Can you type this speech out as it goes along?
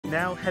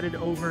now headed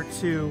over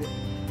to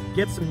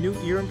get some new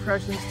ear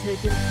impressions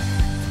taken.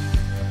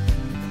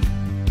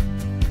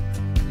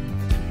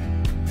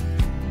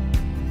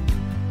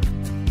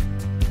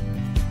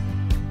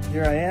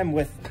 Here I am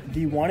with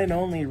the one and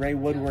only Ray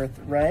Woodworth.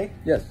 Ray?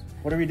 Yes.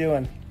 What are we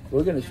doing?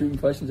 We're going to shoot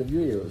impressions of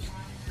your ears.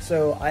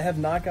 So I have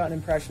not gotten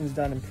impressions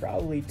done in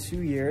probably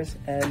 2 years,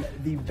 and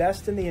the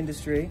best in the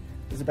industry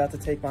is about to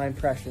take my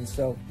impressions,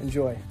 so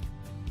enjoy.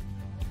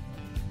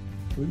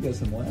 We got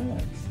some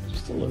wax.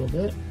 Just a little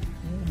bit.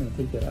 I'm going to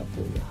take that out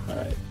for you. All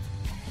right.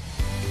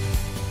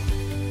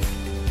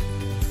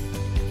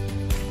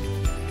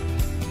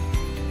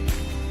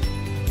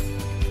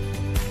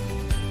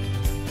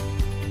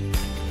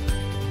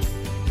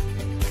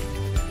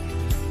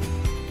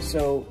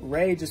 So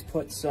Ray just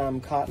put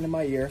some cotton in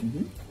my ear.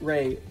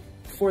 Ray,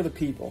 for the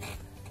people,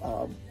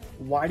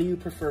 why do you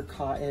prefer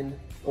cotton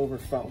over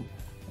foam?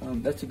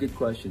 That's a good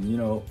question. You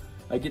know,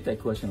 I get that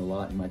question a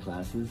lot in my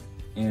classes,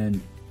 and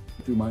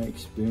through my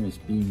experience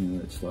being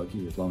here at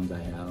Sluggy, as long as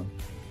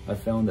I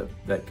found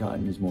that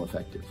cotton is more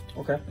effective.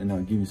 Okay. And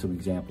I'll give you some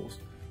examples.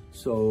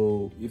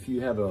 So if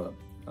you have an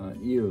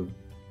ear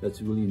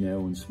that's really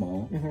narrow and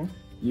small,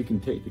 you can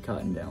take the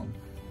cotton down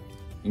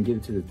and get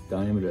it to the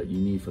diameter that you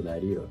need for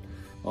that ear.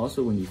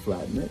 Also, when you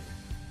flatten it,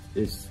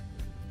 it's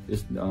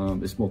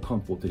more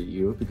comfortable to the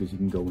ear because you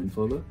can go in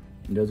further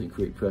and doesn't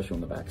create pressure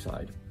on the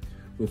backside.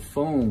 With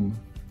foam,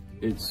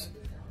 it's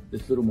a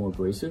little more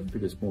abrasive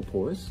because it's more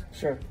porous.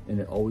 Sure. And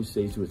it always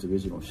stays to its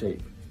original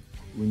shape.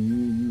 When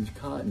you use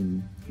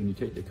cotton, when you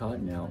take the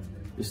cotton out,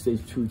 it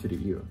stays true to the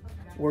ear.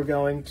 We're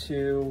going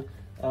to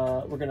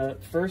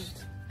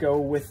first go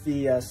with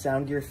the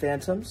Sound Gear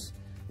Phantoms,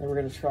 and we're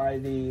going to try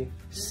the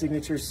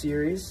Signature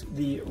Series,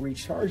 the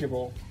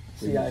rechargeable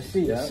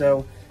CIC. Yeah.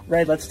 So,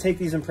 Ray, let's take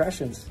these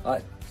impressions. All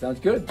right,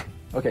 sounds good.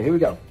 Okay, here we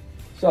go.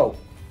 So,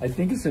 I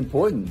think it's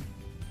important,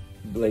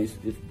 Blaze,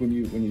 when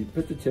you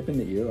put the tip in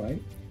the ear,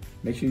 right?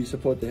 Make sure you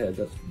support the head.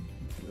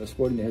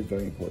 Supporting the head is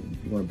very important.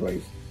 You want to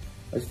brace.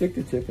 I stick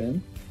the tip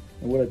in,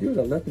 and what I do is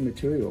I let the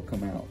material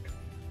come out.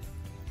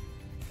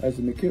 As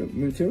the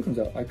material comes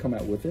out, I come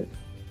out with it,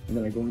 and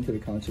then I go into the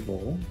concert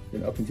bowl,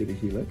 then up into the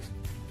helix,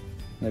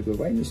 and I go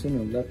right in the center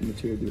and let the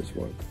material do its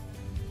work.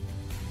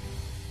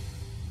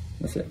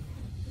 That's it.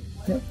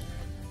 Yeah.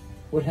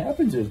 What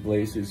happens is,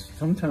 Blaze, is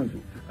sometimes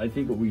I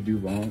think what we do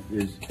wrong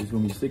is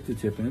when we stick the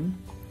tip in,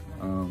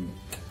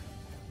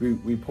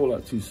 we pull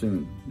out too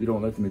soon. We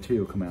don't let the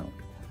material come out.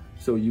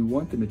 So you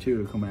want the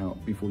material to come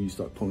out before you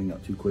start pulling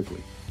out too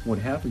quickly. What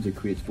happens, it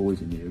creates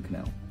voids in the ear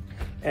canal.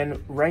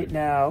 And right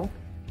now,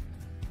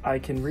 I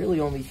can really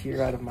only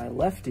hear out of my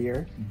left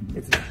ear.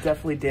 It's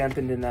definitely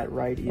dampened in that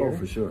right ear. Oh,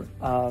 for sure.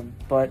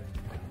 But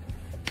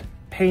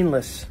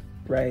painless,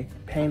 Ray,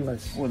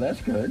 painless. Well,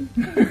 that's good.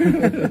 So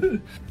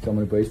I'm going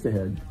to brace the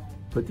head,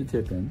 put the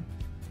tip in,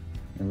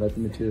 and let the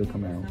material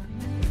come out.